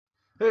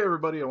Hey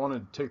everybody, I want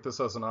to take this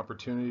as an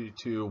opportunity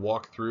to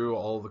walk through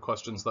all of the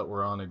questions that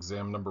were on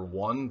exam number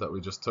 1 that we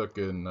just took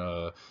in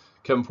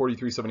Chem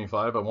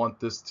 4375. I want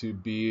this to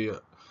be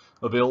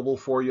available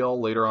for y'all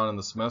later on in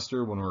the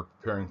semester when we're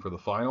preparing for the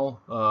final.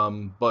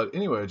 But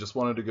anyway, I just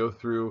wanted to go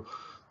through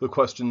the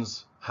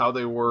questions, how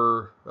they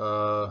were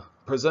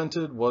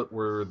presented, what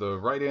were the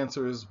right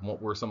answers, what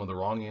were some of the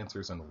wrong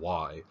answers, and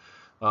why.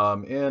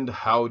 And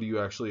how do you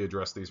actually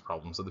address these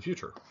problems in the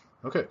future.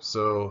 Okay,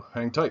 so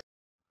hang tight.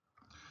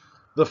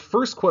 The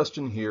first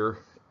question here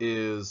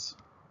is,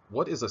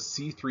 what is a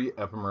C3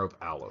 epimer of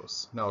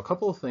allose? Now, a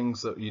couple of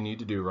things that you need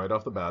to do right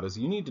off the bat is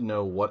you need to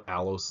know what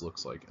allose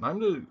looks like. And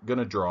I'm going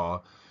to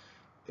draw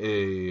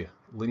a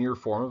linear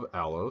form of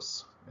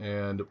allose.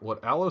 And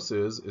what allose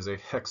is a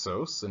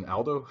hexose, an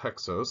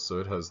aldohexose. So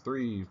it has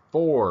 3,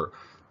 4,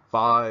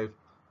 5,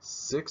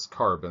 6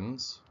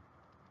 carbons.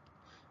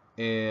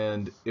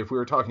 And if we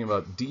were talking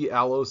about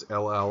D-allose,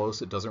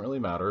 L-allose, it doesn't really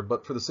matter.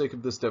 But for the sake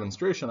of this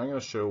demonstration, I'm going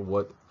to show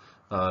what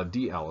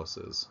D-allose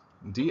is.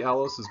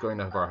 D-allose is going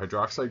to have our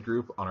hydroxide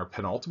group on our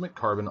penultimate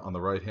carbon on the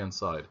right-hand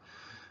side.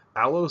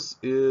 Allose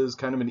is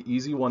kind of an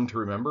easy one to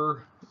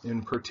remember,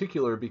 in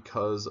particular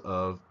because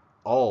of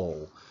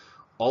all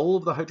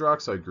of the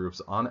hydroxide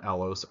groups on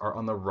allose are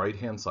on the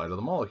right-hand side of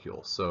the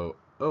molecule. So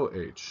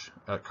OH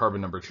at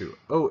carbon number 2,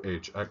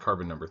 OH at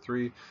carbon number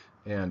 3,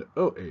 and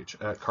OH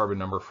at carbon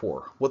number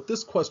 4. What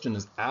this question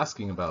is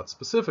asking about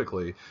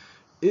specifically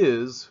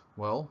is,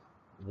 well,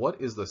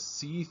 what is the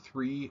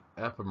C3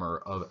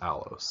 epimer of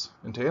allose?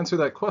 And to answer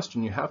that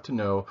question, you have to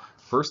know,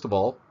 first of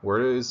all,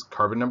 where is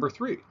carbon number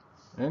 3?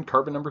 And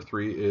carbon number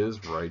 3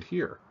 is right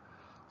here.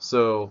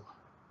 So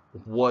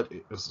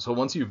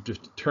once you've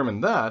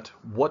determined that,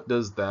 what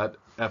does that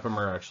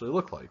epimer actually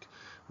look like?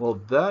 Well,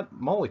 that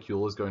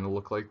molecule is going to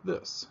look like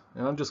this.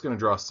 And I'm just going to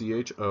draw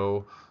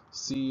CHO,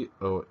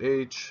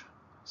 COH,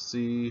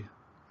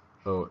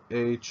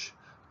 COH,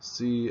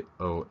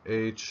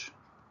 COH,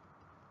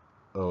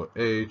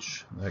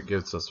 OH, that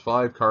gives us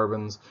 5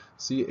 carbons,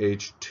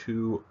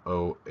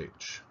 CH2OH.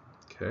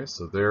 Okay,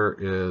 so there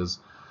is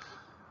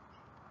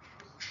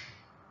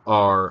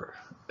our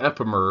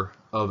epimer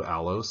of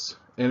allose.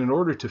 And in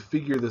order to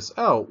figure this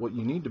out, what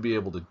you need to be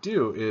able to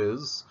do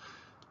is,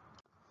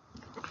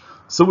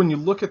 so when you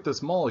look at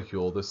this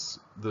molecule, this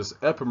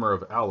epimer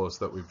of allose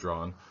that we've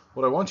drawn,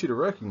 what I want you to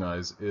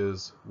recognize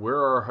is where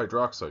are our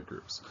hydroxide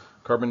groups.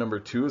 Carbon number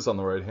 2 is on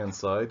the right-hand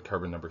side,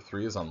 carbon number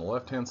 3 is on the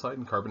left-hand side,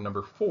 and carbon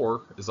number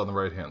 4 is on the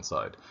right-hand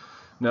side.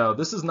 Now,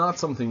 this is not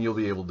something you'll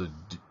be able to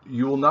do.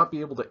 You will not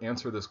be able to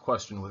answer this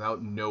question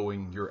without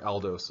knowing your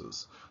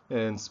aldoses,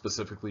 and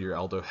specifically your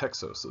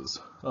aldohexoses.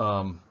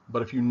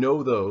 But if you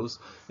know those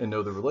and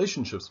know the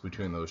relationships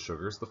between those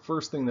sugars, the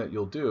first thing that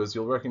you'll do is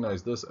you'll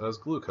recognize this as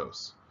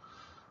glucose.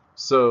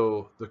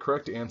 So the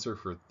correct answer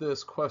for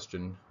this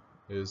question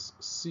is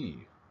C,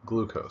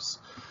 glucose.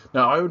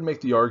 Now, I would make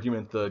the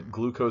argument that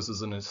glucose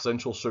is an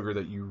essential sugar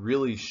that you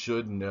really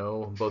should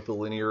know both the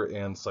linear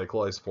and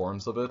cyclized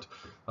forms of it,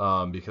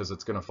 because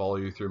it's going to follow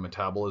you through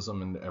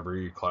metabolism in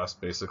every class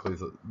basically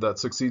that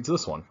succeeds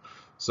this one.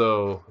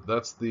 So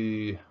that's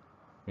the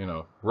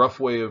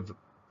rough way of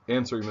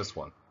answering this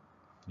one.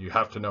 You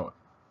have to know it.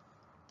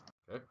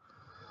 Okay.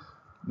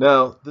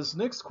 Now, this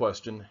next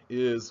question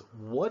is,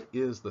 what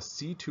is the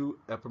C2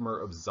 epimer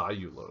of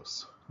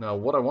xylulose? Now,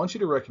 what I want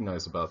you to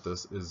recognize about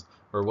this is,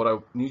 or what I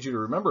need you to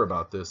remember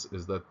about this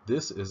is that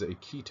this is a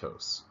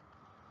ketose.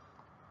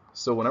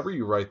 So whenever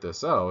you write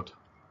this out,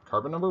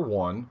 carbon number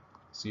 1,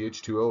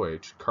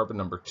 CH2OH, carbon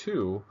number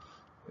 2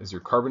 is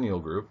your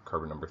carbonyl group,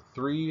 carbon number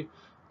 3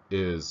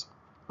 is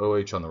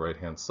OH on the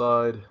right-hand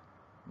side,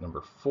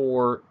 number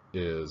 4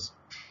 is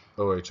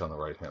OH on the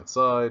right-hand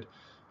side,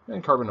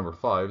 and carbon number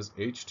 5 is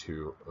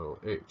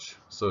H2OH.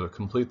 So to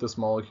complete this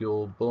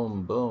molecule,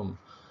 boom, boom.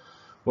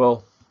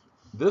 Well,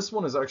 this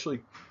one is actually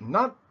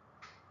not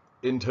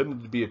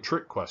intended to be a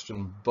trick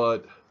question,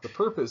 but the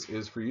purpose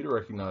is for you to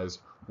recognize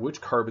which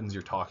carbons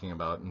you're talking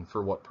about and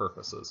for what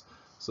purposes.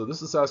 So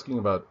this is asking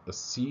about a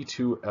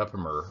C2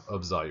 epimer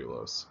of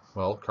xylulose.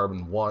 Well,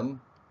 carbon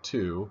 1,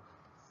 2,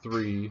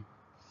 3,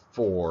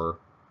 4,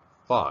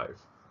 5.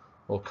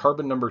 Well,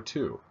 carbon number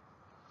 2.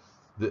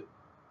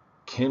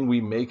 Can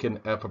we make an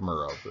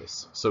epimer of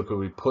this? So could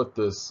we put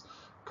this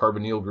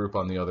carbonyl group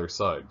on the other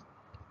side?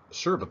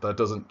 Sure, but that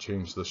doesn't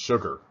change the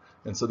sugar.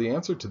 And so the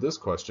answer to this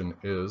question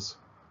is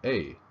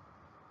A.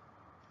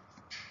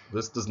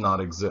 This does not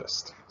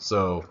exist.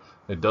 So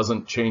it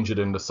doesn't change it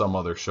into some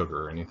other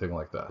sugar or anything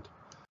like that.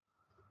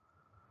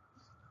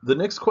 The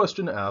next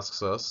question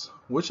asks us,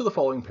 which of the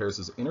following pairs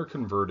is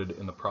interconverted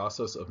in the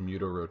process of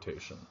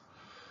mutorotation?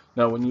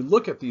 Now, when you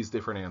look at these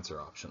different answer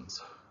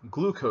options,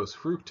 glucose,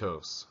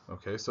 fructose,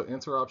 okay, so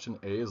answer option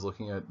A is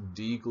looking at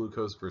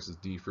D-glucose versus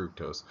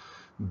D-fructose.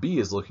 B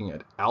is looking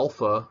at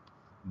alpha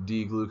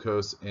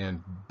D-glucose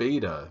and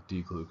beta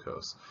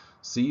D-glucose.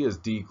 C is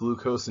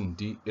D-glucose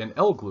and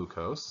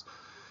L-glucose.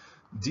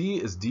 D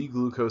is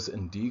D-glucose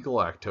and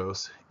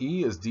D-galactose.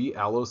 E is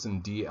D-allose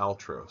and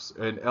D-altrose,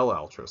 and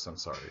L-altrose, I'm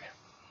sorry.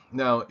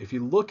 Now, if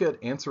you look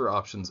at answer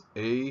options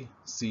A,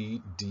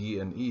 C, D,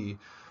 and E,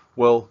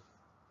 well,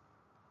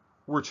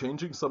 we're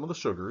changing some of the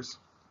sugars.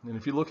 And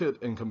if you look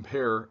at and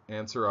compare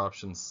answer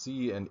options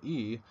C and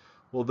E,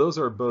 well, those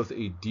are both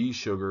a D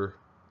sugar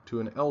to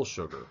an L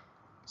sugar.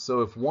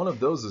 So if one of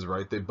those is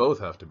right, they both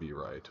have to be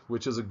right,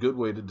 which is a good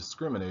way to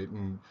discriminate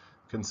and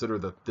consider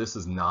that this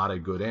is not a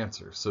good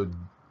answer. So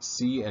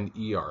C and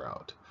E are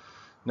out.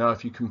 Now,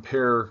 if you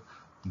compare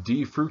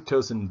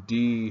D-fructose and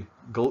D-glucose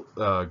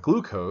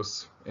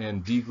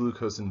and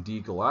D-glucose and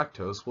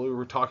D-galactose, well,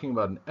 we're talking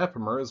about an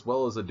epimer as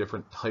well as a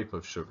different type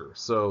of sugar.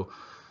 So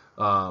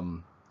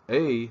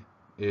A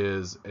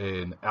is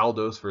an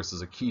aldose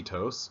versus a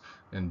ketose,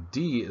 and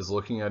D is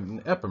looking at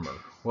an epimer.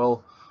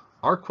 Well,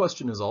 our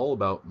question is all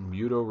about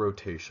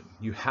mutorotation.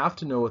 You have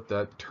to know what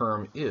that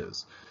term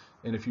is.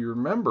 And if you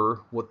remember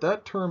what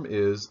that term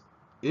is,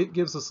 it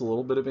gives us a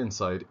little bit of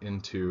insight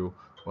into,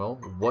 well,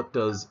 what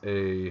does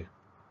a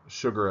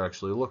sugar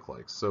actually look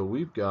like? So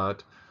we've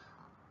got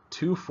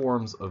two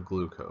forms of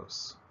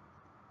glucose,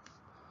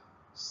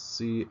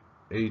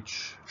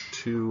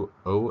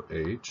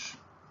 CH2OH,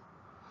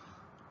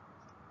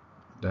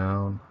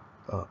 down,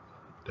 up,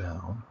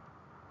 down.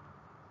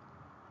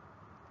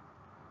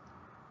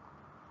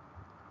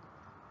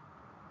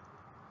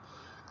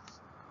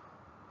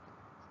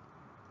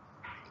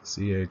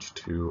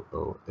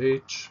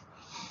 CH2OH,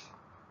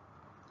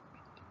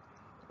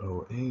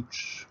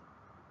 OH,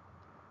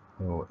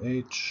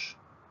 OH,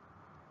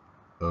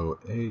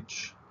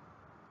 OH,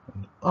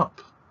 and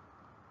up.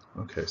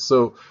 Okay,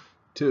 so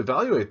to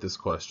evaluate this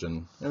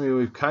question, I mean,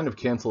 we've kind of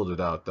canceled it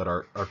out that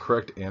our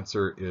correct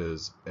answer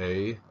is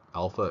A,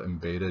 alpha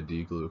and beta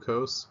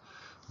D-glucose,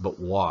 but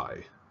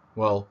why?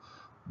 Well,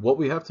 what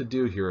we have to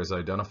do here is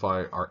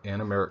identify our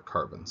anomeric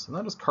carbons, and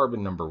that is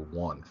carbon number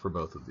 1 for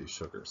both of these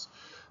sugars.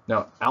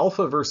 Now,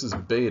 alpha versus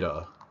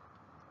beta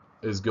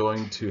is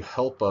going to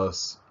help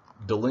us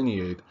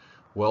delineate,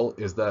 well,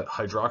 is that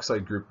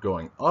hydroxide group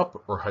going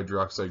up or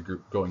hydroxide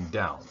group going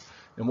down?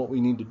 And what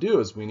we need to do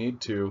is we need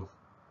to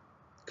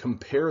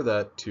compare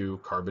that to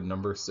carbon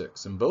number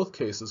 6. In both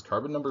cases,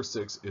 carbon number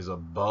 6 is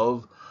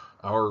above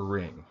our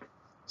ring.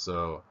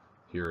 So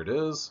here it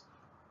is,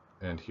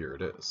 and here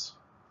it is.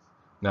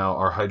 Now,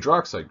 our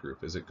hydroxide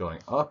group, is it going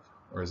up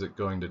or is it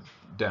going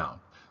down?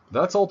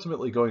 That's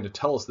ultimately going to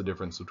tell us the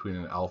difference between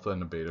an alpha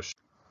and a beta sugar.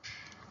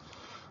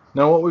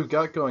 Now, what we've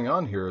got going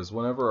on here is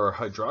whenever our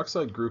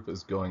hydroxide group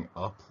is going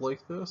up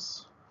like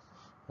this,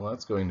 well,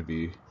 that's going to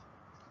be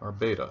our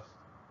beta.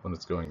 When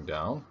it's going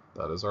down,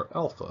 that is our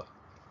alpha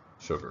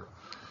sugar.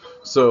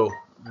 So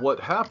what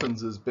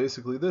happens is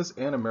basically this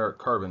anomeric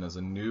carbon is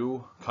a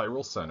new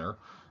chiral center,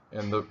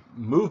 and the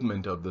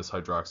movement of this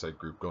hydroxide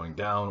group going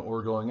down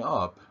or going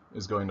up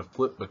is going to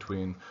flip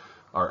between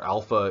our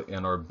alpha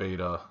and our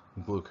beta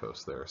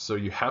glucose there. So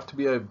you have to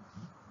be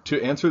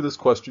to answer this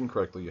question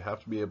correctly, you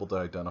have to be able to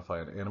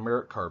identify an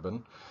anomeric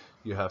carbon.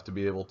 You have to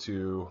be able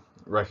to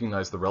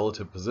recognize the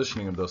relative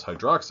positioning of those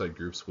hydroxide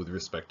groups with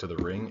respect to the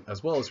ring,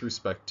 as well as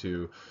respect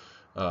to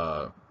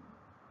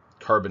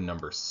carbon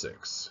number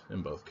 6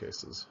 in both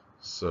cases.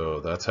 So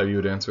that's how you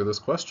would answer this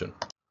question.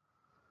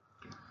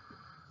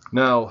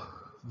 Now,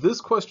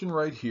 this question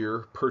right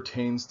here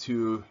pertains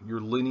to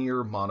your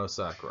linear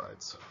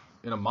monosaccharides.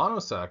 In a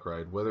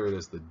monosaccharide, whether it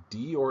is the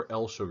D or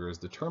L sugar is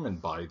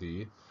determined by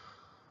the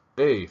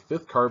A,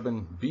 fifth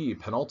carbon, B,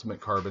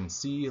 penultimate carbon,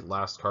 C,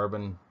 last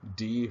carbon,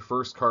 D,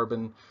 first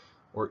carbon,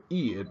 or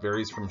E, it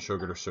varies from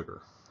sugar to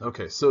sugar.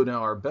 Okay, so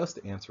now our best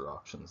answer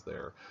options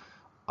there.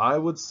 I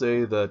would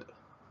say that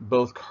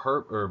both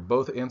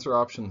answer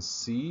options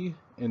C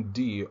and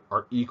D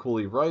are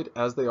equally right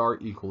as they are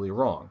equally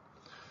wrong.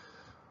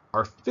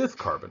 Our fifth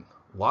carbon,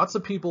 lots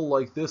of people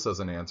like this as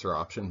an answer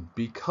option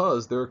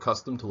because they're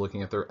accustomed to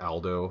looking at their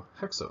aldo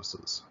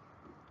hexoses.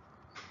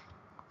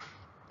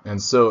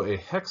 And so a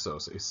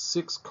hexose, a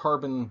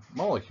 6-carbon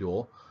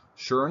molecule,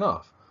 sure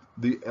enough,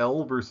 the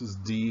L versus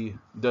D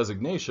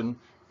designation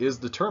is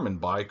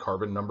determined by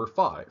carbon number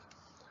 5.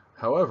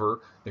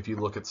 However, if you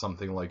look at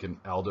something like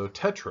an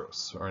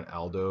aldotetrose or an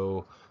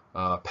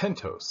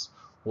aldopentose,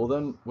 well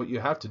then what you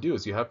have to do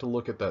is you have to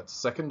look at that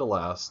second to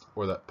last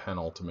or that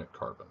penultimate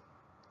carbon.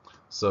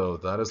 So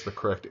that is the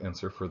correct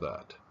answer for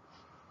that,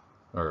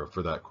 or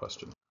for that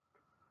question.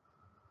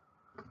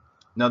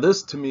 Now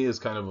this to me is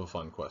kind of a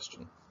fun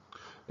question.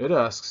 It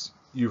asks,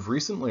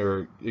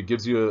 it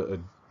gives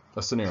you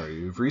a scenario.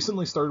 You've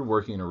recently started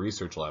working in a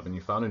research lab and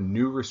you found a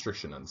new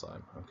restriction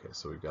enzyme. Okay,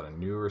 so we've got a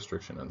new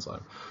restriction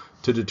enzyme.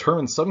 To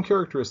determine some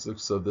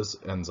characteristics of this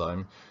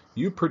enzyme,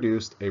 you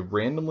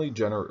randomly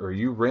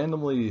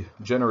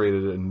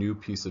generated a new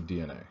piece of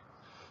DNA.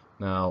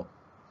 Now,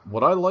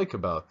 what I like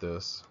about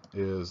this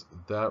is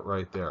that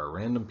right there, a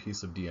random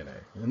piece of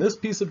DNA. And this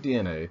piece of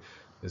DNA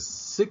is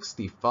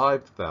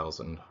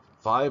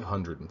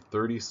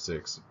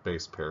 65,536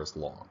 base pairs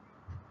long.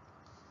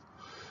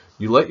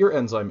 You let your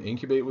enzyme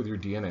incubate with your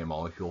DNA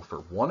molecule for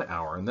 1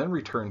 hour and then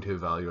return to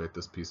evaluate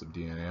this piece of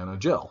DNA on a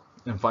gel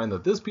and find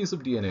that this piece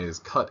of DNA is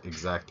cut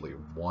exactly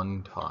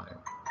 1 time.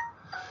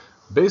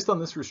 Based on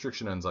this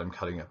restriction enzyme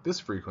cutting at this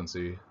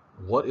frequency,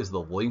 what is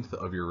the length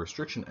of your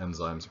restriction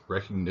enzyme's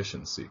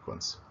recognition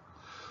sequence?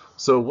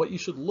 So what you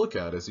should look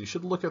at is you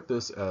should look at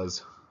this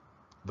as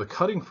the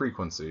cutting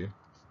frequency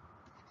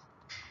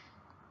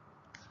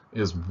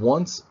is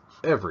once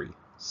every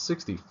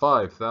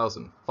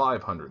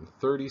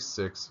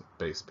 65,536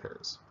 base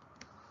pairs.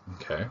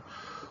 Okay,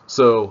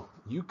 so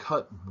you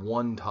cut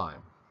one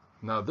time.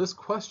 Now this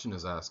question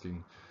is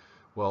asking,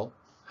 well,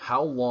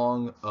 how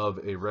long of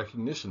a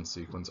recognition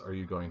sequence are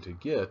you going to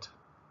get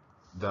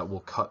that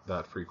will cut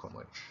that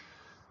frequently?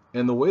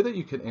 And the way that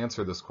you can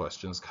answer this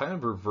question is kind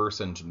of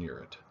reverse engineer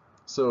it.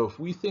 So if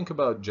we think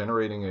about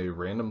generating a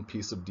random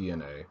piece of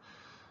DNA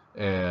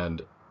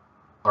and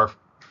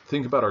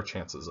think about our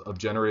chances of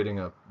generating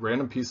a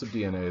random piece of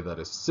DNA that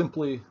is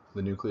simply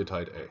the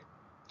nucleotide A.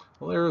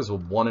 Well, there is a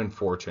 1 in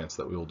 4 chance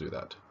that we will do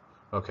that.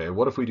 Okay,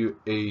 what if we do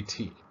AT?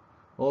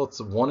 Well, it's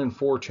a 1 in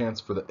 4 chance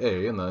for the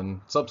A, and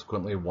then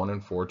subsequently 1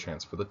 in 4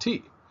 chance for the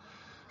T.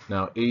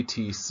 Now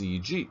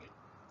ATCG,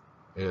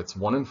 it's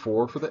 1 in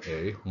 4 for the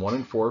A, 1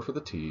 in 4 for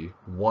the T,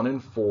 1 in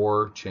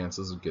 4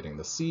 chances of getting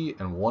the C,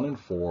 and 1 in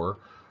 4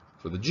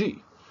 for the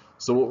G.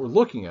 So what we're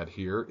looking at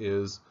here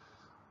is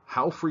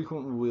how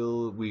frequent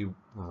will we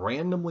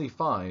randomly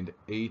find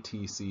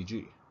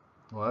ATCG?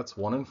 Well, that's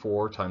 1 in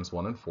 4 times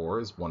 1 in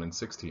 4 is 1 in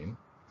 16,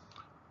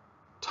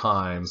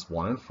 times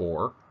 1 in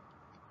 4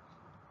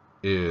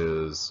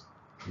 is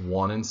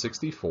 1 in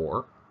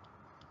 64.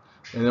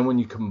 And then when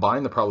you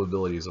combine the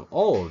probabilities of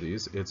all of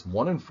these, it's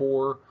 1 in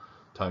 4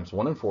 times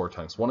 1 in 4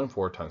 times 1 in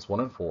 4 times 1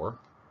 in 4,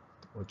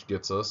 which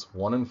gets us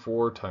 1 in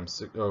 4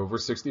 times over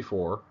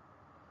 64.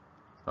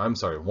 I'm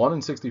sorry, 1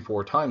 in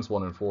 64 times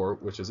 1 in 4,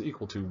 which is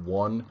equal to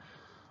 1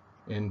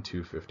 in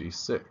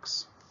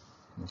 256.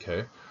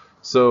 Okay,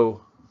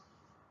 so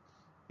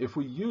if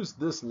we use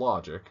this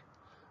logic,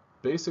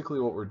 basically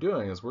what we're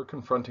doing is we're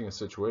confronting a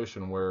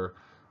situation where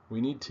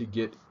we need to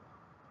get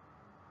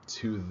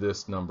to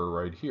this number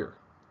right here,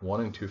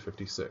 1 in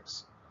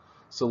 256.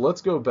 So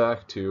let's go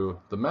back to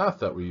the math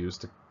that we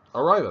used to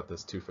arrive at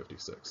this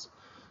 256.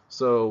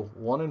 So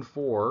 1 in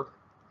 4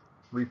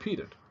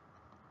 repeated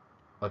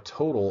a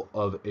total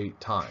of 8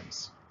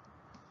 times.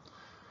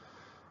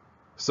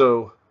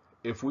 So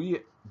if we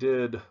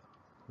did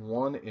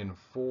 1 in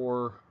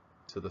 4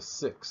 to the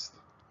 6th,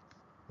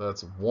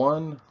 that's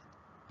 1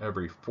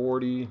 every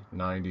 40,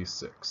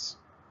 96.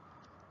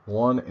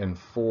 1 in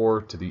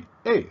 4 to the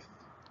 8th,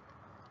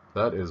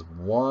 that is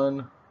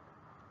 1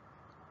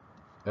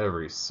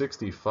 every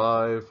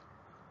 65,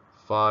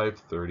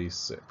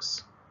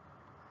 536.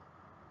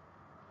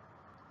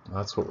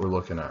 That's what we're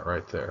looking at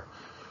right there.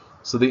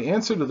 So the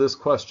answer to this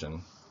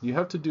question, you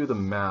have to do the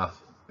math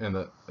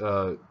and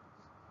the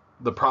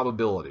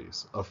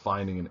probabilities of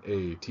finding an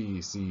A,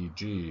 T, C,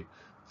 G,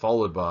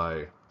 followed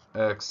by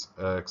X,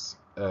 X,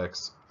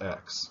 X,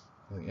 X.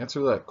 And the answer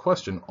to that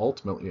question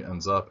ultimately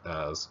ends up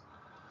as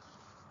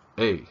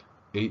A,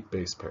 8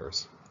 base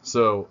pairs.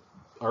 So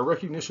our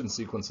recognition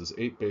sequence is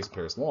 8 base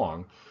pairs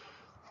long,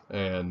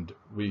 and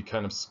we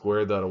kind of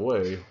squared that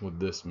away with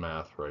this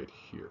math right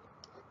here.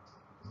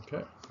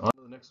 Okay, on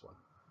to the next one.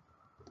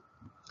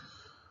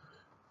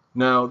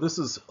 Now, this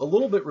is a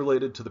little bit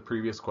related to the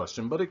previous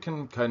question, but it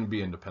can kind of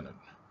be independent.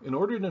 In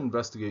order to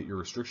investigate your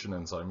restriction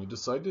enzyme, you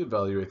decide to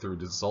evaluate the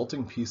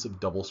resulting piece of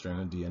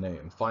double-stranded DNA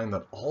and find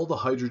that all the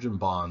hydrogen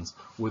bonds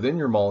within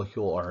your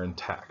molecule are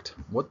intact.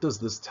 What does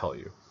this tell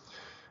you?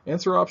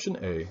 Answer option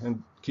A,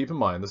 and keep in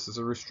mind this is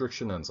a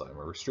restriction enzyme,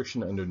 a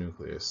restriction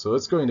endonuclease, so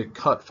it's going to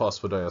cut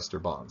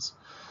phosphodiester bonds.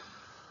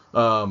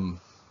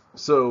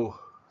 So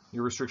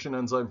your restriction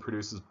enzyme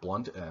produces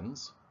blunt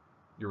ends.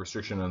 Your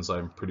restriction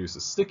enzyme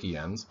produces sticky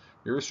ends.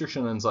 Your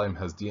restriction enzyme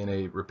has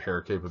DNA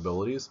repair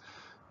capabilities.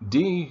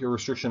 D, your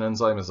restriction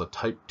enzyme is a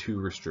type 2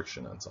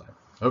 restriction enzyme.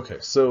 Okay,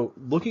 so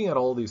looking at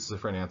all these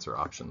different answer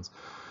options,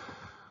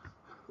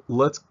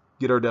 let's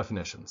get our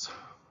definitions.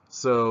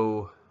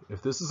 So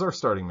if this is our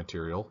starting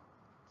material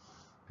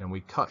and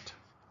we cut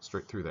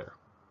straight through there,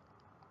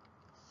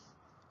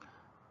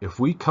 if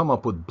we come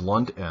up with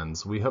blunt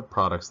ends, we have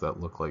products that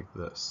look like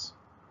this,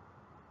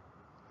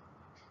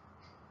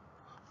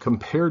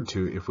 compared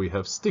to if we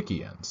have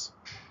sticky ends,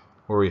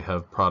 where we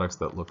have products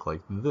that look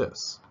like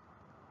this.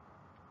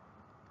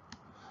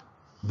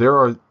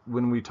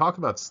 When we talk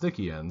about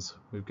sticky ends,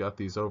 we've got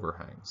these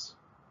overhangs.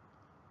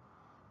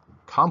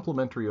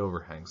 Complementary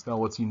overhangs. Now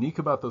what's unique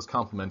about those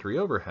complementary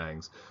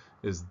overhangs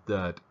is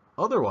that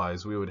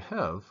otherwise we would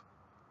have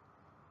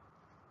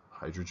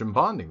hydrogen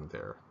bonding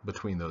there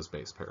between those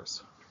base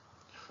pairs.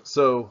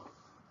 So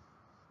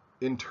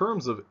in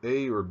terms of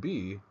A or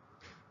B,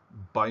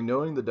 by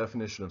knowing the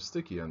definition of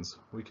sticky ends,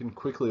 we can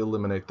quickly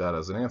eliminate that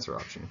as an answer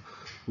option,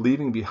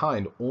 leaving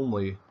behind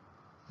only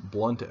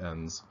blunt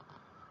ends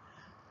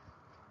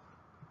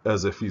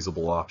as a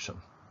feasible option.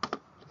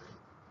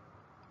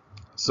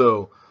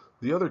 So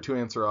the other two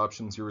answer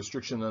options, your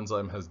restriction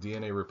enzyme has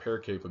DNA repair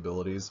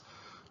capabilities.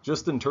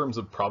 Just in terms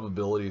of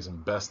probabilities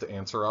and best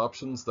answer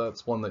options,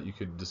 that's one that you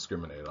could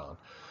discriminate on.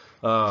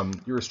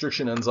 Your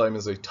restriction enzyme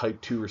is a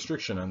type 2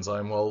 restriction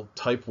enzyme. Well,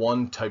 type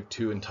 1, type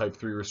 2, and type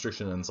 3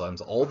 restriction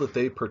enzymes, all that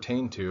they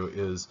pertain to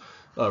is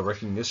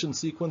recognition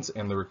sequence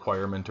and the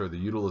requirement or the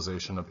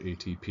utilization of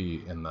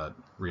ATP in that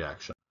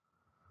reaction.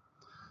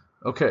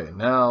 Okay,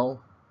 now,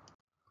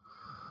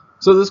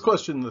 so this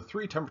question, the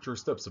 3 temperature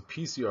steps of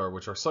PCR,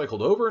 which are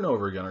cycled over and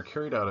over again, are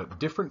carried out at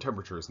different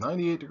temperatures,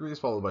 98 degrees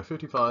followed by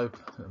 55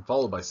 and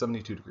followed by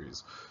 72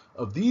 degrees.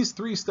 Of these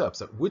 3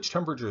 steps, at which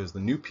temperature is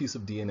the new piece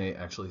of DNA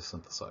actually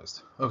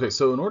synthesized? Okay,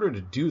 so in order to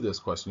do this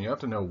question, you have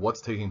to know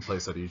what's taking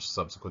place at each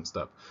subsequent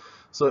step.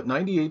 So at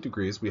 98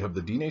 degrees, we have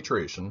the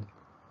denaturation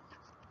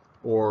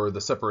or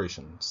the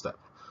separation step.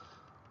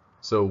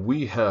 So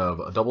we have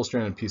a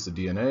double-stranded piece of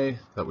DNA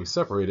that we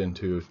separate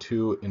into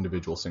 2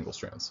 individual single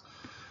strands.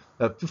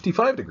 At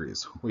 55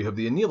 degrees, we have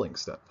the annealing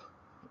step,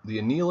 the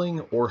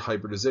annealing or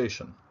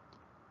hybridization,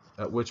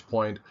 at which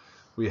point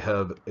we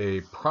have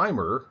a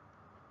primer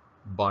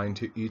bind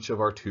to each of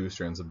our 2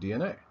 strands of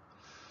DNA.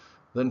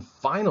 Then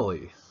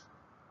finally,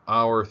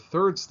 our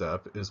 3rd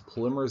step is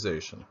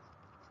polymerization.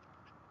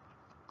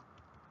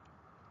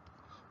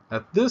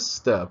 At this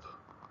step,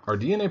 our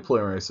DNA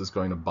polymerase is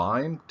going to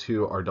bind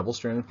to our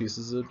double-stranded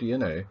pieces of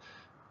DNA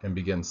and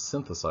begin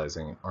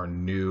synthesizing our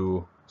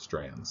new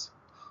strands.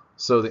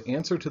 So the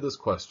answer to this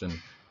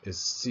question is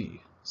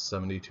C,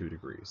 72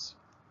 degrees.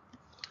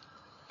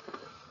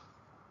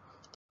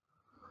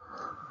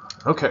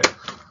 Okay,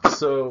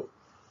 so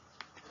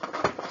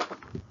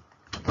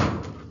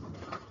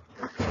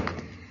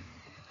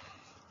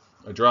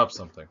I dropped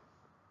something.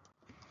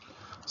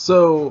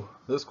 So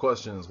this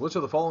question is, which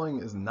of the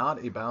following is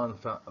not a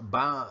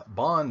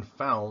bond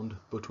found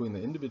between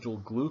the individual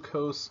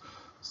glucose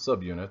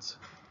subunits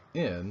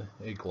in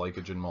a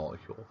glycogen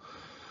molecule?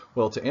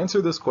 Well, to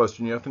answer this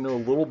question, you have to know a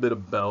little bit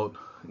about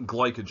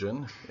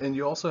glycogen, and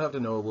you also have to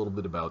know a little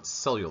bit about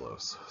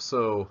cellulose.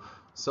 So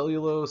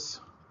cellulose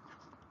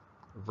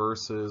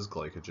versus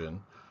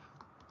glycogen.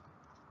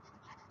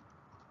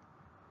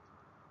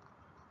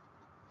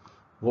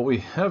 What we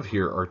have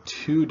here are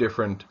 2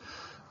 different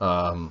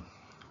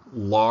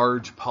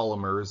large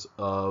polymers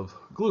of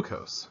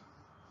glucose.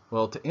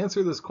 Well, to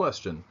answer this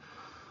question,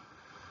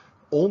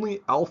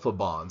 only alpha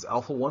bonds,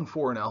 alpha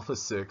 1,4 and alpha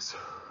 6,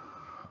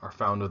 are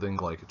found within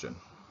glycogen.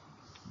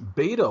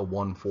 Beta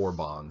 1,4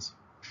 bonds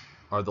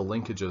are the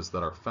linkages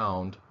that are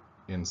found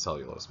in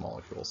cellulose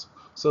molecules.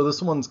 So this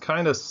one's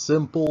kind of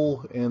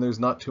simple, and there's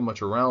not too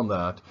much around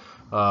that.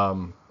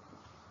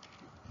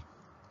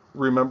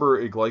 Remember,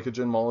 a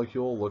glycogen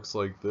molecule looks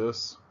like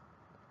this,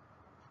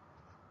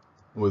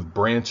 with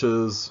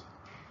branches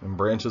and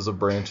branches of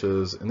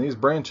branches, and these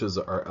branches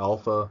are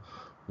alpha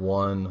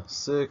 1,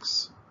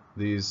 6.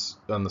 These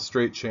on the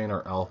straight chain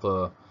are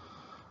alpha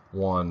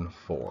 1,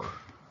 4.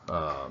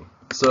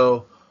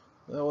 So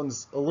that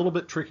one's a little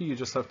bit tricky. You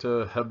just have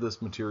to have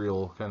this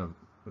material, kind of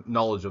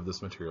knowledge of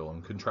this material,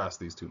 and contrast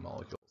these 2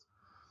 molecules.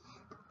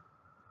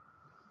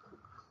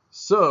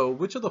 So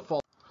which of the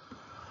following?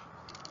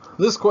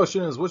 This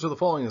question is, which of the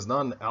following is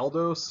not an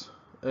aldose?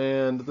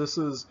 And this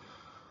is,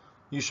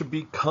 you should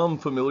become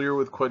familiar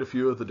with quite a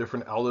few of the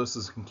different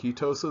aldoses and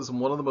ketoses, and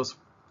one of the most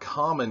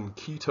common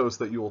ketose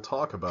that you will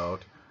talk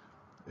about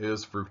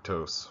is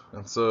fructose.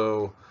 And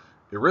so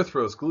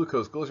erythrose,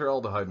 glucose,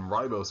 glyceraldehyde, and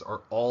ribose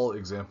are all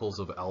examples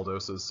of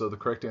aldoses, so the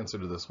correct answer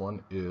to this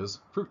one is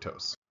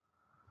fructose.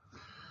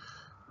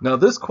 Now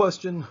this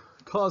question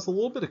caused a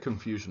little bit of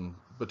confusion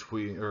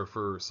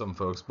for some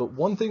folks, but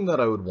one thing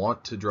that I would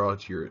want to draw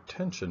to your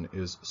attention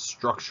is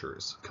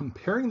structures.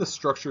 Comparing the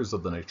structures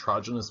of the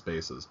nitrogenous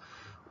bases,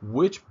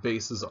 which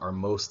bases are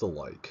most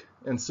alike?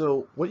 And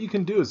so what you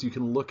can do is you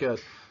can look at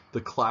the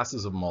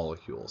classes of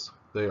molecules.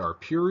 They are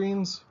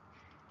purines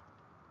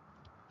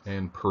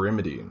and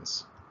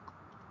pyrimidines.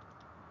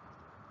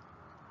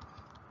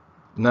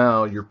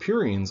 Now your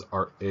purines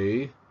are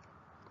A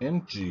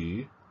and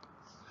G,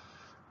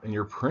 and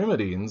your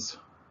pyrimidines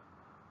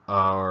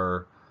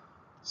are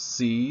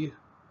C,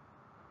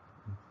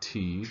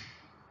 T,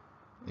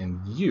 and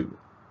U.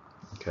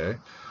 Okay,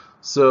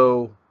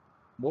 so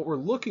what we're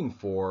looking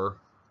for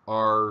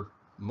are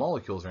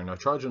molecules or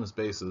nitrogenous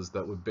bases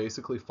that would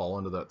basically fall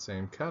into that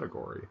same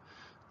category,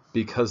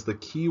 because the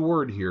key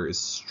word here is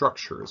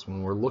structures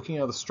when we're looking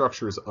at the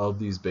structures of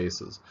these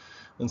bases.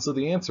 And so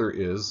the answer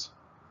is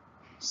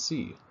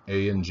C,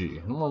 A, and G.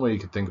 And one way you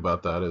could think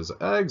about that is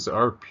eggs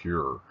are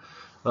pure.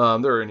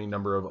 There are any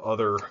number of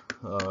other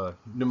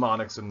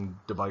mnemonics and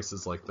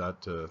devices like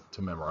that to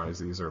memorize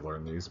these or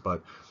learn these,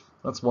 but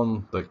that's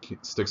one that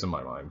sticks in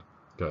my mind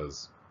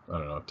because, I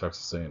don't know,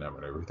 Texas A&M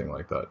and everything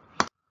like that.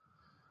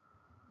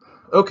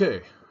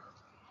 Okay,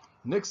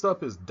 next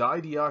up is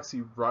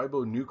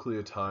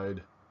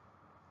dideoxyribonucleotide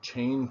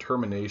chain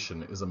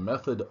termination is a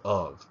method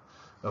of.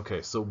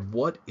 Okay, so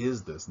what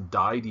is this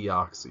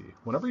dideoxy?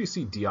 Whenever you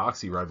see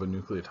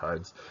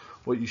deoxyribonucleotides,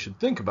 what you should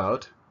think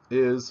about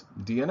is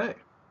DNA.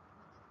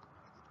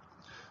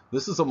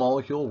 This is a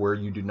molecule where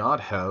you do not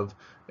have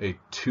a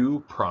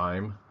 2',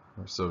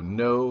 so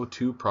no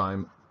 2'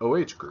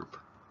 OH group.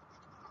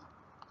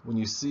 When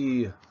you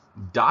see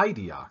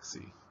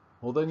dideoxy,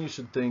 Well, then you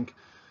should think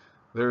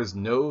there is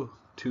no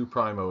 2'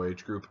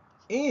 OH group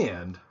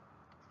and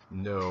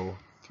no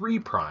 3'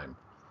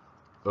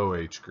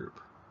 OH group.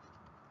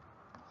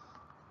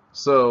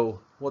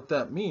 So what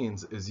that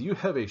means is you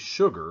have a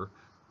sugar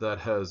that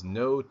has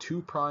no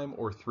 2'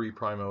 or 3'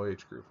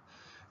 OH group.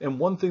 And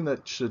one thing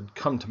that should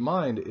come to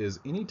mind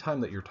is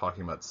anytime that you're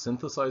talking about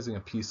synthesizing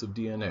a piece of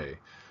DNA,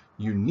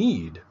 you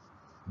need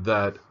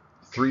that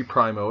 3'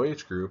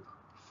 OH group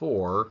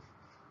for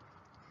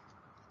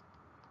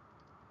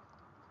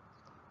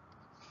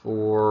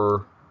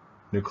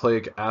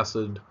nucleic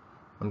acid,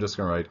 I'm just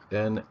going to write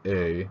Na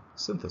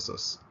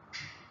synthesis.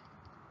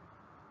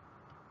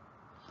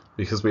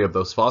 Because we have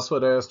those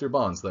phosphodiester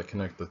bonds that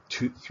connect the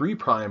 3'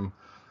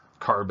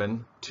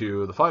 carbon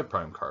to the 5'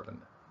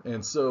 carbon.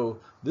 And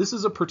so this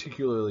is a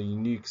particularly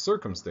unique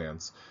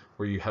circumstance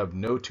where you have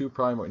no 2'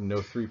 or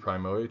no 3'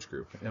 OH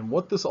group. And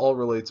what this all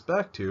relates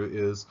back to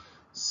is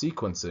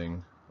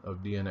sequencing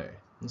of DNA.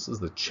 This is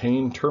the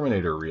chain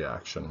terminator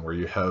reaction, where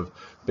you have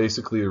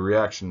basically a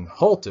reaction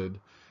halted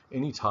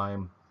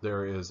anytime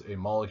there is a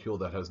molecule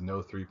that has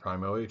no 3'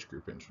 OH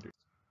group introduced.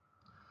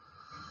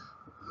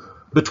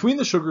 Between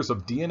the sugars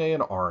of DNA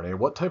and RNA,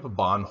 what type of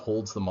bond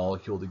holds the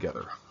molecule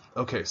together?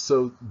 Okay,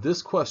 so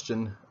this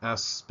question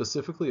asks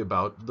specifically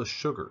about the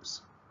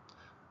sugars.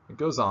 It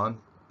goes on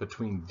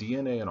between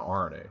DNA and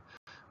RNA.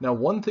 Now,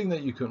 one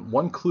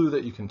clue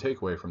that you can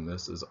take away from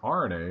this is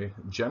RNA,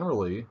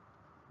 generally,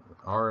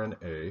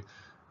 RNA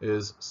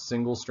is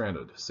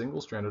single-stranded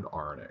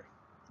RNA,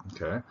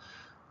 okay?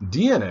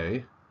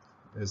 DNA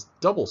is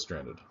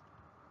double-stranded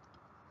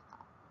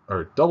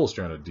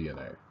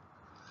DNA.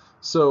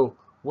 So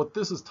what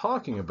this is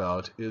talking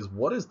about is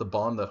what is the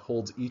bond that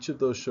holds each of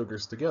those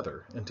sugars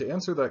together? And to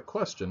answer that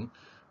question,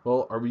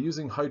 well, are we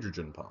using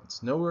hydrogen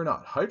bonds? No, we're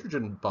not.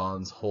 Hydrogen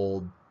bonds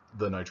hold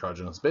the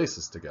nitrogenous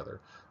bases together.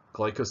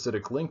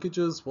 Glycosidic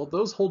linkages, well,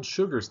 those hold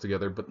sugars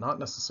together, but not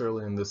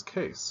necessarily in this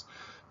case,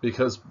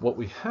 because what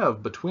we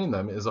have between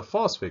them is a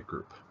phosphate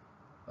group.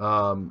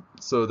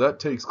 So that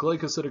takes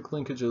glycosidic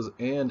linkages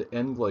and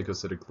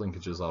N-glycosidic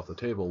linkages off the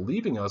table,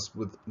 leaving us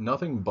with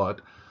nothing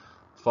but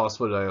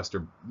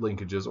phosphodiester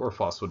linkages or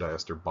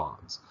phosphodiester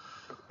bonds.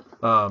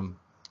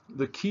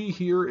 The key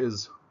here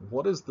is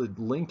what is the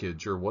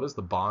linkage or what is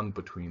the bond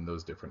between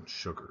those different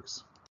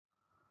sugars?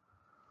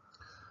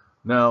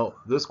 Now,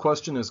 this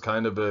question is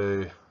kind of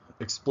a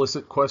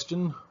explicit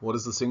question. What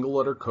is the single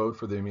letter code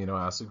for the amino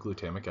acid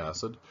glutamic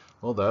acid?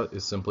 Well, that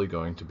is simply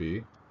going to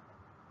be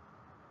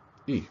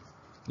E.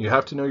 You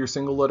have to know your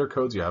single letter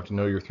codes, you have to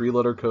know your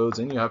 3-letter codes,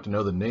 and you have to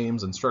know the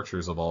names and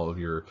structures of all of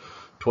your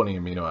 20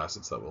 amino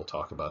acids that we'll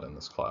talk about in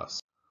this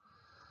class.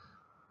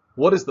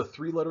 What is the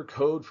 3-letter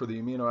code for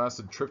the amino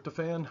acid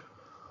tryptophan?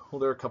 Well,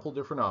 there are a couple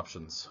different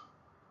options.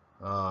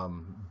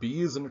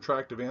 B is an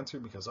attractive answer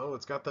because, oh,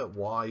 it's got that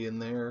Y in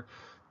there.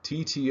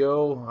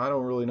 TTO, I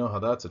don't really know how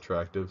that's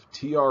attractive.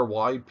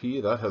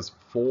 TRYP, that has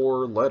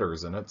 4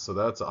 letters in it, so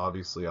that's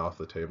obviously off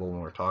the table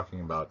when we're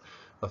talking about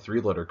a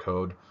 3-letter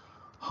code.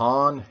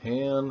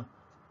 Han,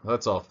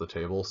 that's off the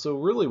table. So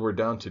really we're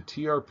down to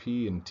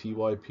TRP and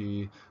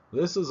TYP.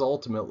 This is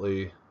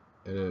ultimately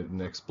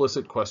an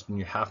explicit question.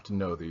 You have to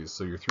know these.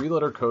 So your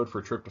 3-letter code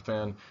for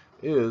tryptophan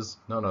is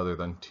none other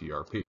than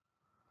TRP.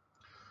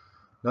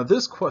 Now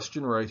this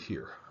question right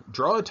here,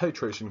 draw a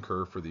titration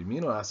curve for the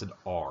amino acid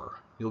R.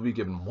 You'll be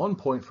given 1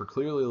 point for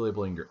clearly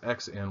labeling your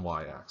X and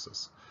Y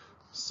axis.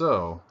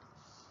 So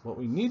what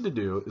we need to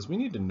do is we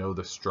need to know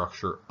the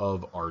structure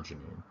of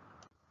arginine.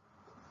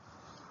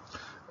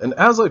 And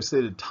as I've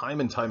stated time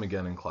and time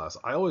again in class,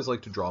 I always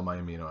like to draw my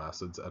amino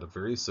acids at a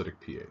very acidic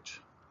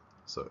pH.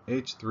 So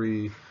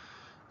H3N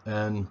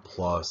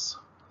plus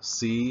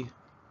C,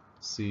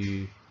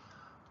 COH,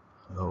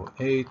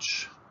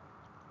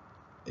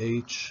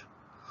 H,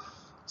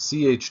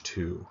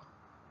 CH2,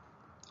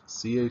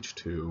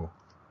 CH2,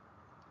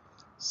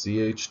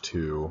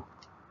 CH2,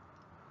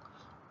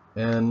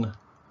 N,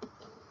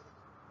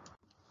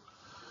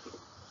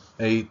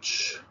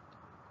 H,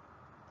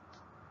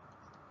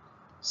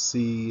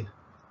 C,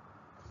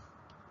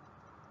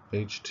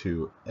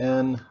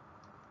 H2N,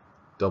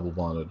 double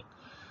bonded,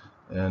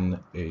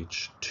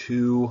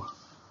 NH2.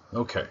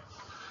 Okay,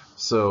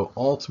 so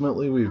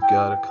ultimately we've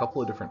got a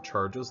couple of different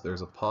charges.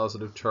 There's a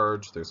positive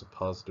charge,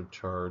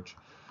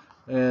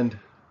 and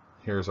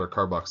here's our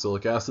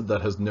carboxylic acid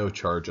that has no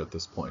charge at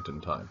this point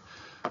in time.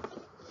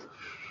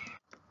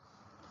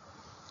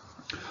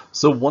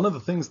 So one of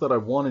the things that I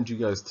wanted you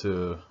guys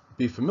to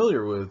be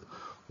familiar with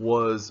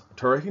was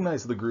to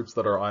recognize the groups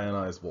that are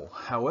ionizable.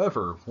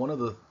 However, one of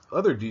the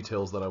other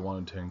details that I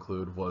wanted to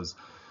include was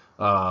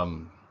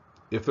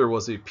if there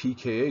was a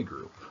pKa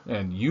group,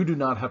 and you do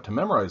not have to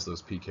memorize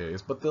those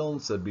pKas, but they'll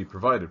instead be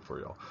provided for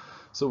you.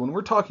 So when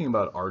we're talking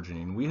about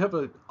arginine, we have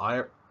an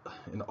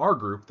R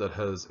group that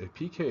has a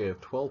pKa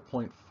of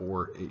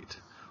 12.48.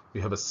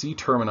 We have a C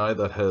termini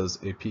that has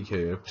a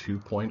pKa of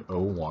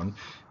 2.01,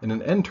 and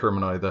an N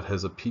termini that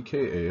has a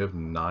pKa of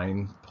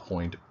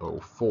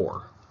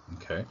 9.04.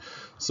 Okay,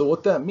 so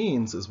what that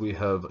means is we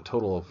have a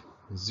total of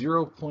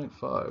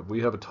 0.5.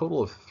 We have a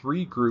total of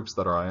 3 groups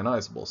that are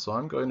ionizable, so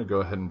I'm going to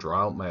go ahead and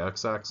draw out my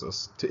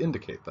x-axis to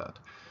indicate that.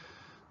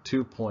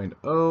 2.0,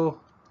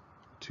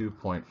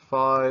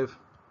 2.5,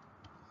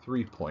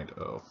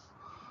 3.0.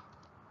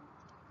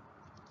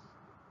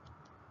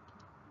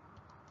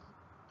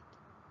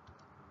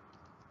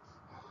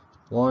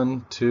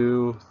 One,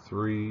 two,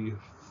 three,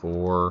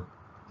 4,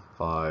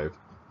 5,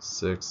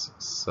 6,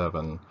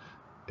 7,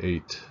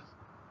 8,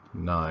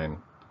 9,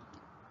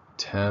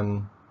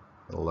 10,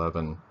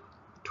 11,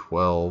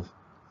 12,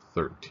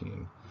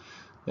 13,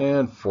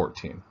 and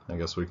 14. I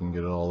guess we can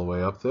get it all the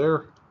way up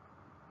there.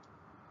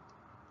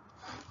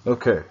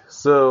 Okay,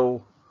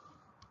 so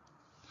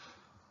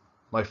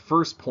my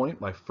first point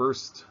along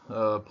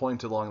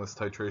this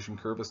titration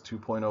curve is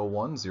 2.01,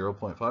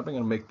 0.5. I'm going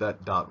to make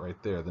that dot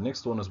right there. The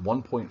next one is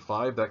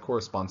 1.5. That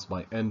corresponds to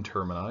my end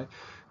termini.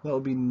 That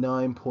would be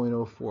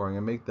 9.04. I'm going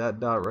to make that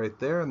dot right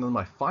there. And then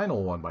my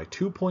final one, my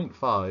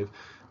 2.5,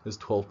 is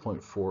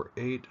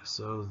 12.48.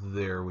 So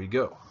there we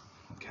go.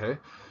 Okay.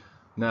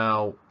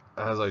 Now,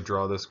 as I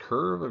draw this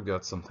curve, I've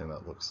got something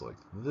that looks like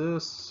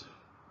this.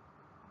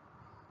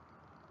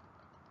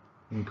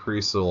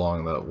 Increase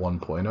along that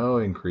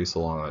 1.0, increase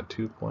along that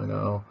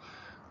 2.0,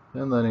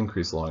 and then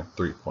increase along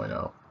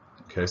 3.0.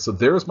 Okay, so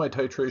there's my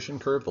titration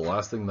curve. The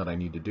last thing that I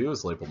need to do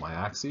is label my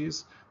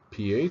axes,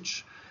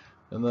 pH,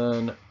 and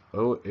then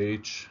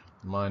OH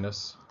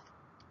minus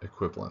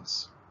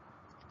equivalence.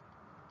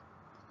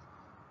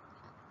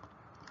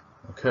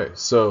 Okay,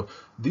 so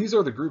these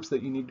are the groups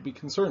that you need to be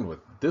concerned with.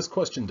 This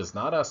question does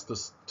not ask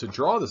us to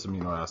draw this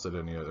amino acid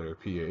at any other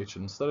pH.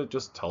 Instead, it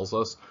just tells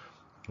us,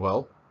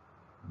 well,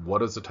 what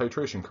does the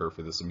titration curve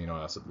for this amino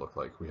acid look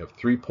like? We have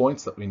 3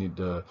 points that we need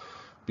to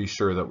be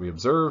sure that we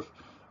observe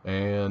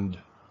and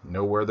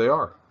know where they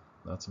are.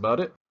 That's about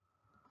it.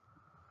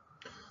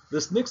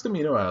 This next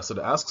amino acid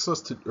asks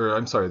us to,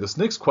 this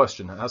next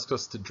question asks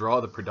us to draw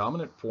the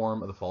predominant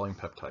form of the following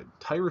peptide: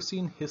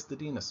 tyrosine,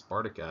 histidine,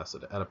 aspartic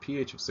acid at a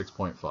pH of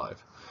 6.5.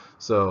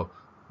 So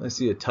I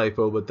see a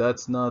typo, but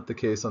that's not the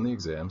case on the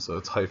exam, so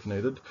it's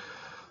hyphenated.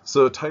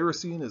 So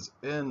tyrosine is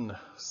N,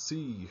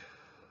 C,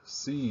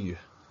 C,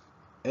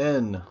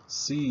 N,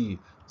 C,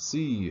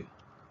 C,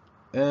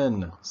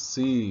 N,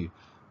 C,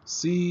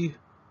 C.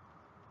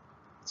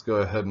 Let's go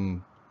ahead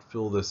and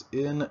fill this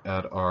in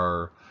at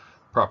our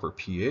proper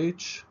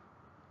pH.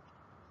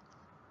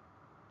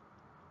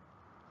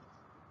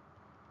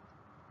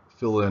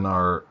 Fill in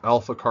our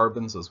alpha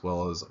carbons as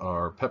well as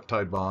our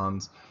peptide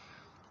bonds.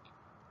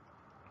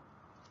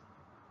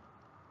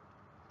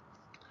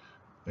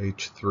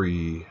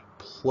 H3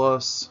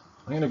 plus.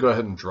 I'm going to go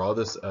ahead and draw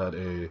this at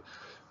a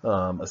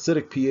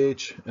acidic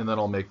pH, and then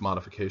I'll make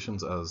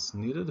modifications as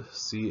needed.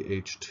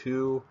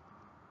 CH2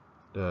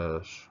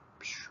 dash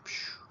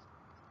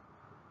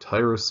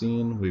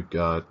tyrosine. We've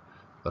got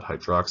that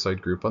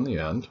hydroxide group on the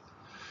end.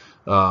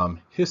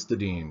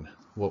 Histidine,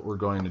 what we're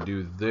going to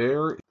do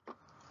there,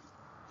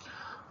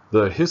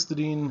 the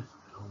histidine,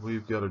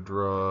 we've got to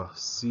draw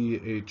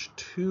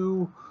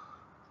CH2,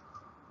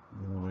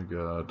 and we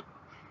got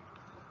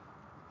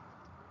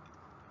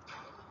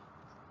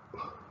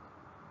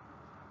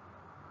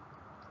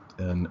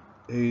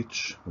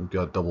NH. We've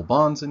got double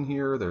bonds in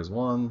here. There's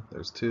 1,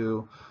 there's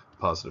 2,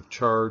 positive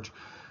charge.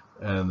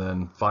 And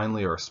then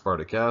finally our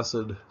aspartic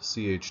acid,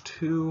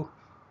 CH2,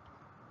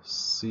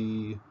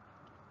 COH.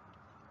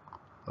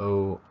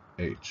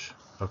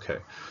 Okay,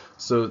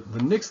 so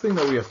the next thing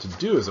that we have to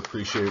do is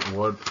appreciate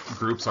what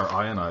groups are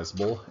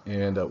ionizable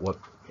and what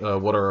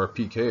are our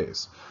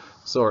pKa's.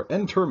 So our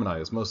N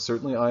termini is most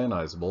certainly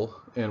ionizable,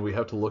 and we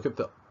have to look at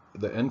the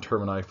N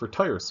termini for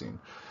tyrosine.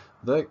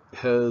 That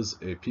has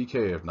a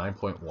pK of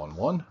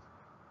 9.11.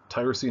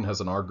 Tyrosine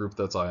has an R group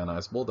that's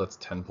ionizable, that's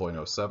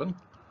 10.07.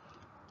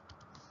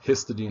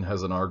 Histidine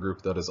has an R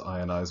group that is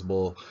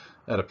ionizable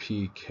at a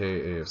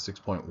pKa of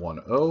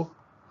 6.10.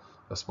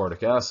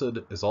 Aspartic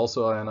acid is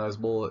also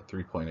ionizable at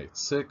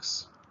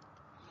 3.86.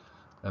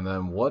 And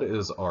then what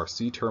is our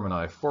C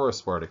termini for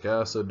aspartic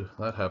acid?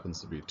 That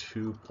happens to be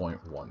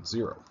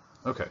 2.10.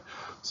 Okay,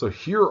 so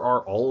here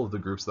are all of the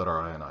groups that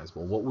are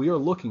ionizable. What we are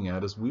looking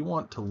at is we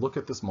want to look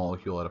at this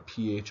molecule at a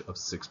pH of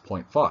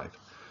 6.5.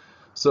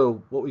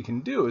 So what we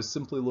can do is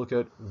simply look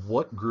at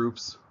what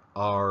groups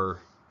have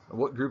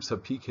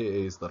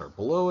pKa's that are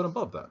below and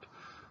above that.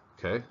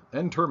 Okay,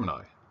 N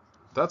termini,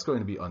 that's going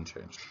to be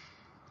unchanged.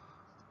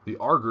 The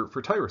R group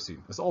for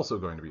tyrosine is also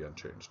going to be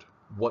unchanged.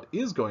 What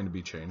is going to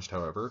be changed,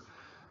 however,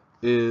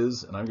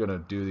 is, and I'm going to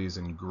do these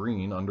in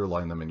green,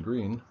 underline them in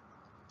green,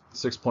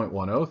 6.10,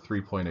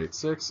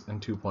 3.86,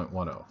 and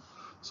 2.10.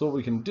 So what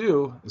we can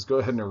do is go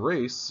ahead and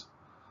erase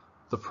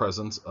the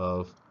presence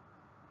of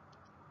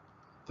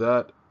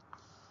that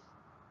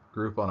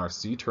group on our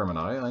C termini.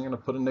 I'm going to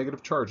put a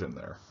negative charge in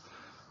there.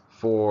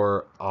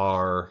 For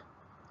our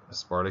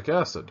aspartic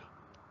acid,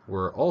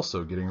 we're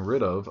also getting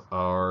rid of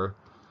our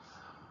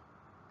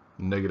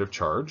negative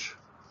charge.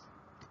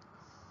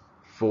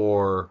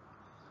 For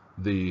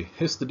the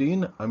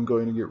histidine, I'm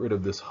going to get rid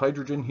of this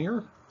hydrogen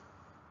here.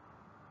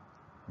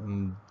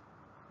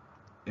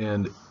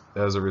 And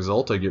As a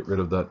result, I get rid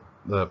of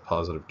that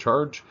positive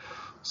charge.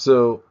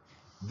 So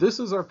this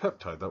is our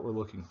peptide that we're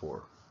looking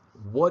for.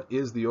 What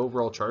is the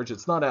overall charge?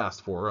 It's not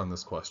asked for on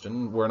this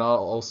question. We're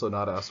also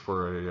not asked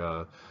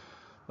for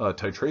a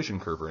titration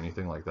curve or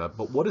anything like that,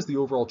 but what is the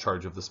overall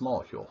charge of this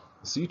molecule?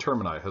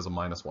 C-termini has a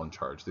 -1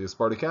 charge. The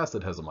aspartic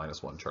acid has a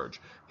 -1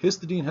 charge.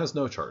 Histidine has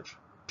no charge.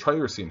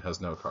 Tyrosine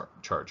has no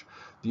charge.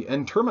 The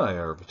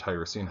N-termini of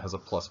tyrosine has a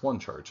 +1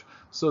 charge.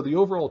 So the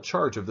overall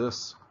charge of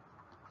this,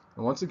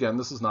 and once again,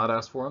 this is not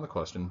asked for on the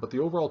question, but the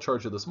overall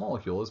charge of this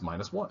molecule is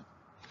 -1.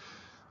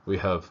 We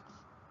have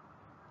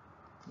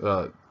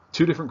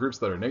two different groups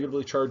that are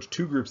negatively charged,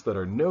 two groups that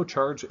are no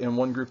charge, and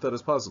one group that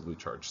is positively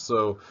charged.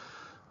 So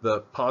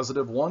the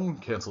positive one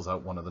cancels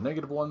out one of the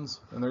negative ones,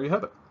 and there you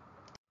have it.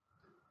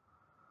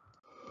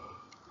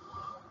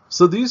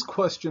 So these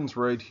questions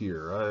right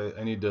here,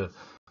 I need to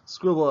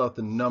scribble out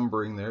the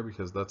numbering there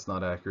because that's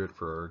not accurate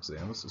for our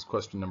exam. This is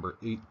question number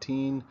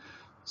 18,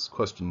 this is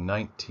question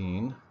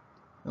 19,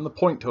 and the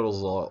point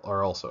totals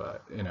are also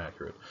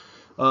inaccurate.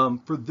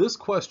 For this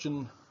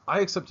question, I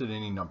accepted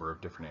any number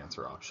of different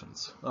answer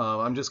options.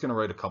 I'm just going to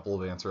write a couple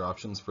of answer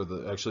options for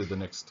the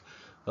next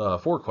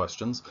 4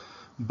 questions,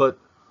 but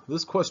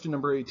this question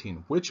number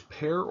 18, which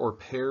pair or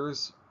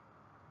pairs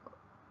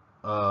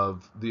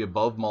of the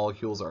above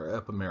molecules are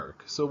epimeric?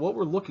 So what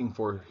we're looking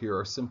for here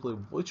are simply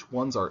which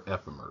ones are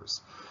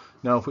epimers.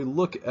 Now if we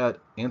look at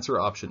answer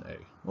option A,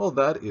 well,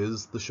 that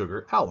is the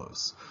sugar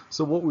allose.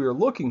 So what we are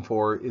looking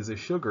for is a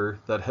sugar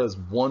that has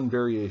one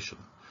variation.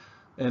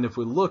 And if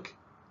we look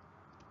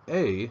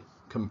A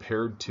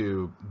compared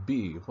to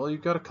B, well,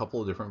 you've got a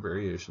couple of different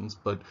variations,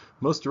 but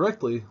most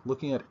directly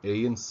looking at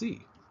A and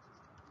C,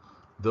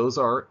 those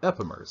are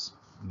epimers.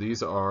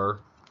 These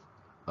are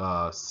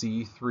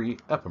C3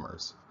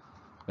 epimers.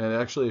 And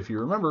actually, if you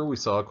remember, we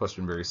saw a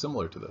question very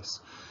similar to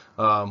this.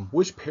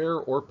 Which pair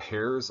or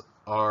pairs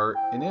are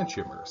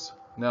enantiomers?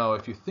 Now,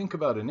 if you think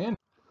about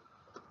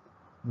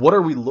what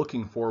are we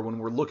looking for when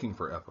we're looking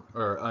for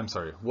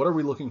what are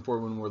we looking for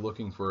when we're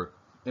looking for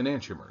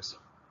enantiomers?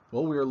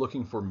 Well, we are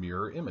looking for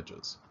mirror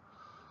images.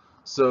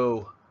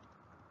 So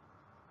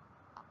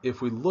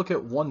if we look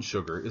at one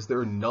sugar, is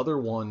there another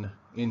one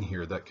in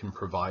here that can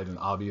provide an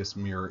obvious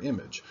mirror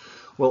image?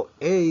 Well,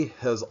 A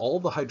has all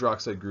the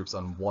hydroxide groups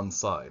on one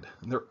side,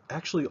 and there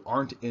actually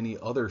aren't any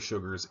other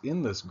sugars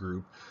in this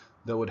group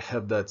that would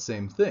have that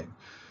same thing.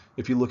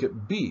 If you look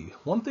at B,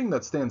 one thing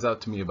that stands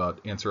out to me about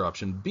answer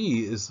option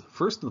B is,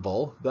 first of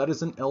all, that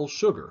is an L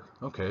sugar.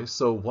 Okay,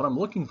 so what I'm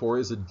looking for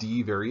is a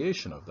D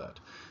variation of that.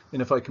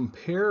 And if I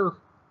compare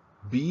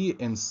B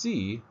and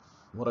C,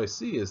 what I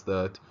see is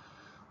that,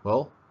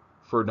 well,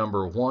 for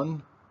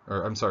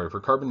for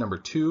carbon number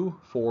 2,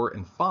 4,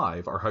 and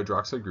 5, our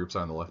hydroxide groups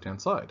are on the left-hand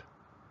side.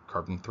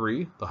 Carbon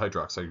 3, the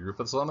hydroxide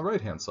group, is on the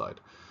right-hand side.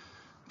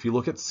 If you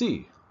look at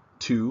C,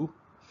 2,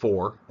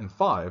 4, and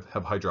 5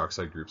 have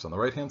hydroxide groups on the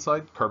right-hand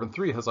side. Carbon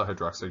 3 has a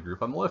hydroxide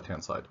group on the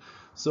left-hand side.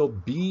 So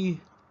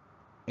B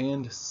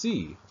and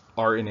C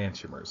are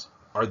enantiomers.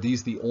 Are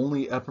these the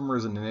only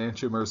epimers and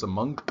enantiomers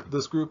among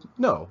this group?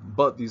 No,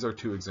 but these are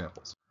 2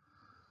 examples.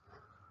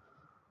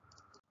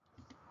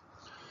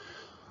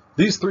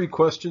 These 3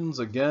 questions,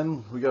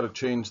 again, we got to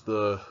change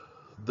the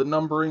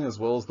numbering as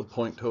well as the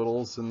point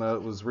totals, and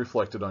that was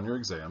reflected on your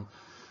exam.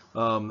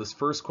 This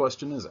first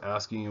question is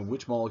asking you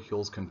which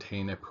molecules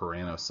contain a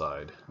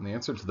peranoside, and the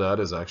answer to that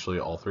is actually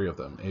all 3 of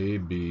them, A,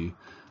 B,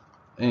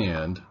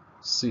 and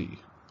C.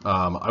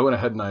 I went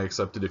ahead and I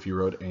accepted if you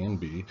wrote A and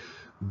B,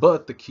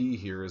 but the key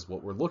here is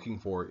what we're looking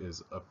for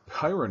is a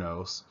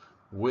pyranose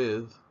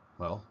with,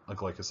 well, a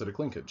glycosidic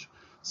linkage.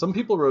 Some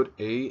people wrote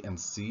A and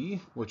C,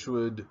 which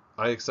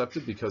I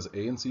accepted because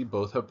A and C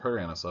both have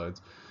pyranosides,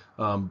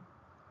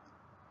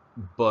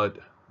 but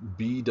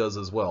B does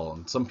as well.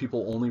 And some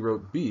people only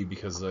wrote B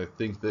because I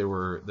think they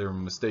were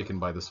mistaken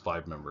by this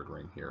 5-membered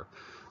ring here.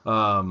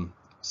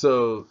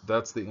 So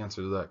that's the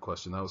answer to that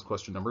question. That was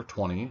question number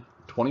 20.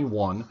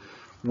 21.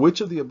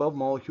 Which of the above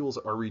molecules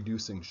are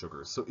reducing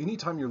sugars? So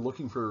anytime you're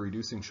looking for a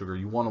reducing sugar,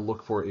 you want to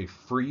look for a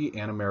free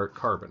anomeric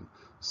carbon.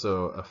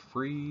 So a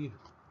free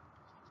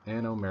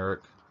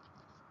anomeric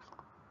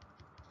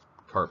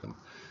carbon.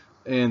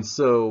 And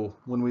so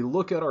when we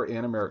look at our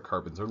anomeric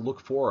carbons, or look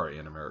for our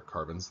anomeric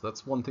carbons,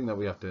 that's one thing that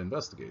we have to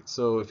investigate.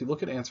 So if you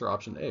look at answer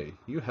option A,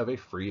 you have a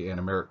free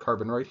anomeric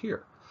carbon right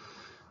here.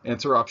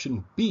 Answer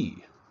option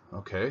B,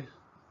 okay,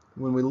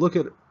 when we look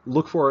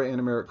for our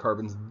anomeric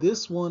carbons,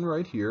 this one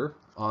right here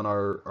on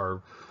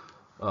our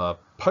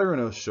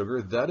pyranose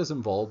sugar, that is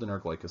involved in our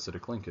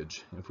glycosidic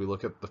linkage. If we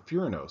look at the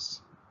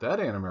furanose, that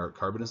anomeric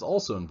carbon is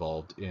also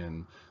involved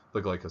in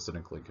the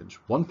glycosidic linkage.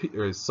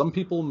 Some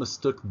people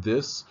mistook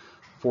this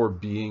for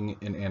being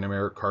an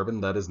anomeric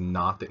carbon. That is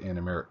not the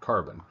anomeric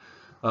carbon.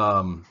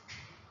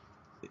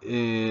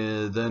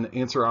 Then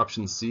answer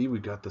option C,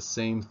 we've got the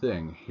same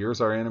thing.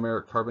 Here's our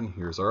anomeric carbon,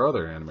 here's our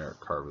other anomeric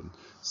carbon.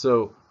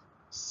 So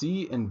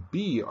C and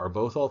B are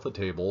both off the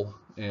table,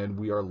 and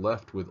we are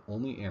left with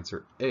only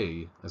answer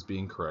A as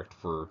being correct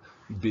for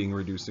being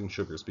reducing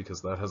sugars,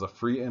 because that has a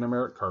free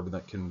anomeric carbon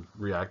that can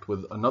react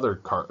with another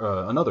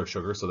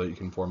sugar so that you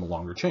can form a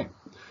longer chain.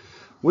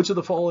 Which of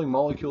the following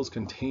molecules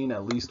contain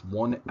at least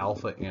one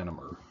alpha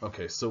anomer?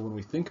 Okay, so when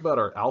we think about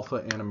our alpha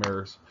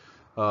anomers,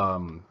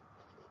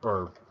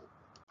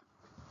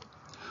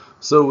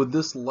 so with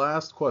this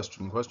last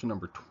question, question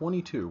number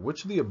 22,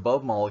 which of the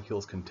above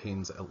molecules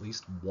contains at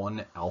least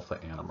one alpha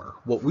anomer?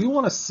 What we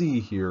want to see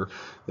here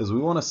is we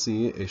want to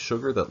see a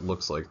sugar that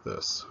looks like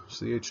this,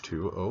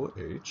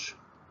 CH2OH.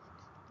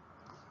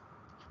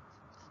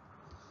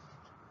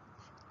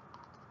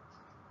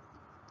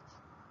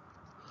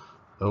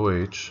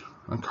 OH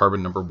on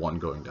carbon number 1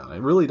 going down.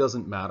 It really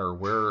doesn't matter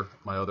where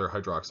my other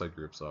hydroxide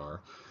groups are,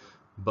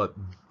 but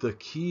the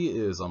key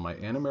is on my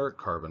anomeric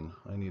carbon,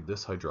 I need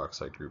this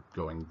hydroxide group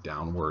going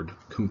downward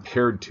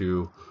compared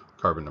to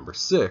carbon number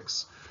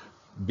 6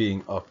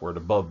 being upward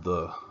above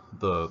the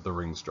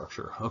ring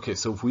structure. Okay,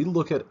 so if we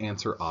look at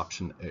answer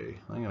option A,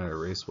 I'm going to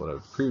erase what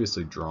I've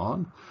previously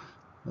drawn.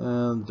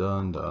 And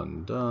done,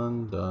 done,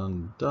 done,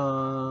 done,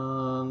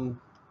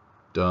 done,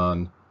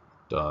 done,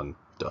 done,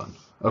 done.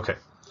 Okay.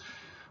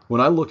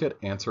 When I look at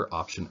answer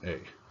option A,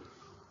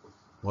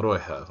 what do I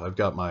have? I've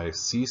got my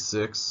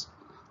C6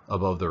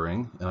 above the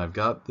ring, and I've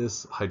got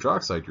this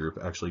hydroxide group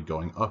actually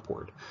going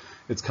upward.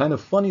 It's kind of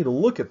funny to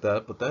look at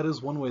that, but that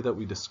is one way that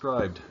we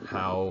described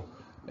how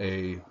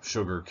a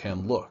sugar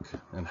can look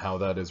and how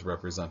that is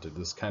represented,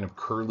 this kind of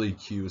curly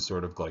Q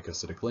sort of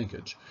glycosidic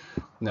linkage.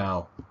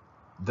 Now,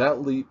 that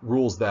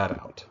rules that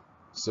out.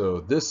 So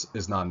this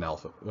is not an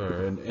alpha,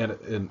 or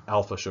an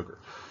alpha sugar.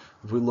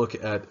 If we look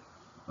at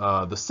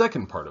the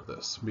second part of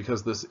this,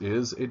 because this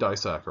is a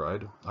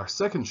disaccharide, our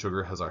second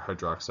sugar has our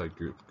hydroxide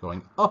group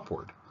going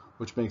upward,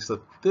 which makes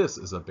that this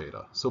is a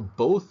beta. So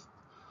both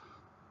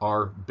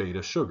are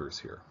beta sugars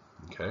here,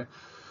 okay?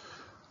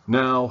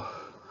 Now,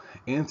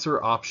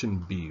 answer option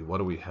B, what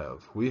do we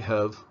have? We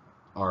have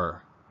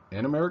our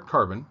anomeric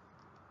carbon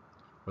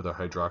with our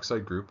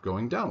hydroxide group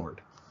going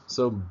downward.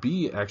 So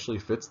B actually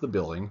fits the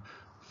billing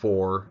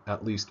for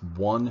at least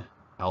one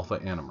alpha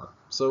anomer.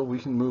 So we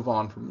can move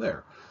on from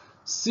there.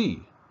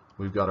 C,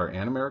 we've got our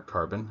anomeric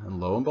carbon, and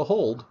lo and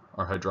behold,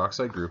 our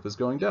hydroxide group is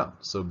going down.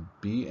 So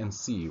B and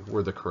C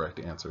were the correct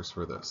answers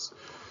for this.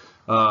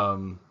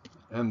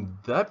 And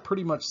that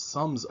pretty much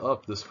sums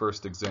up this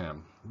first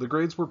exam. The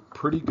grades were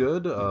pretty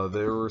good.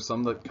 There were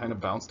some that kind of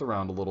bounced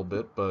around a little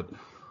bit, but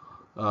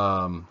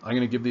I'm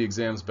going to give the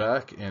exams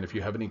back, and if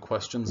you have any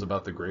questions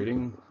about the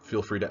grading,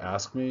 feel free to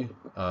ask me.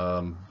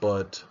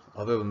 But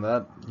other than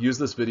that, use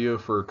this video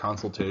for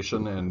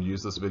consultation and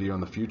use this video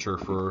in the future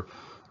for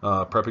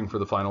prepping for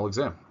the final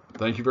exam.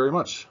 Thank you very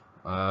much.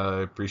 I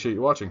appreciate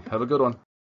you watching. Have a good one.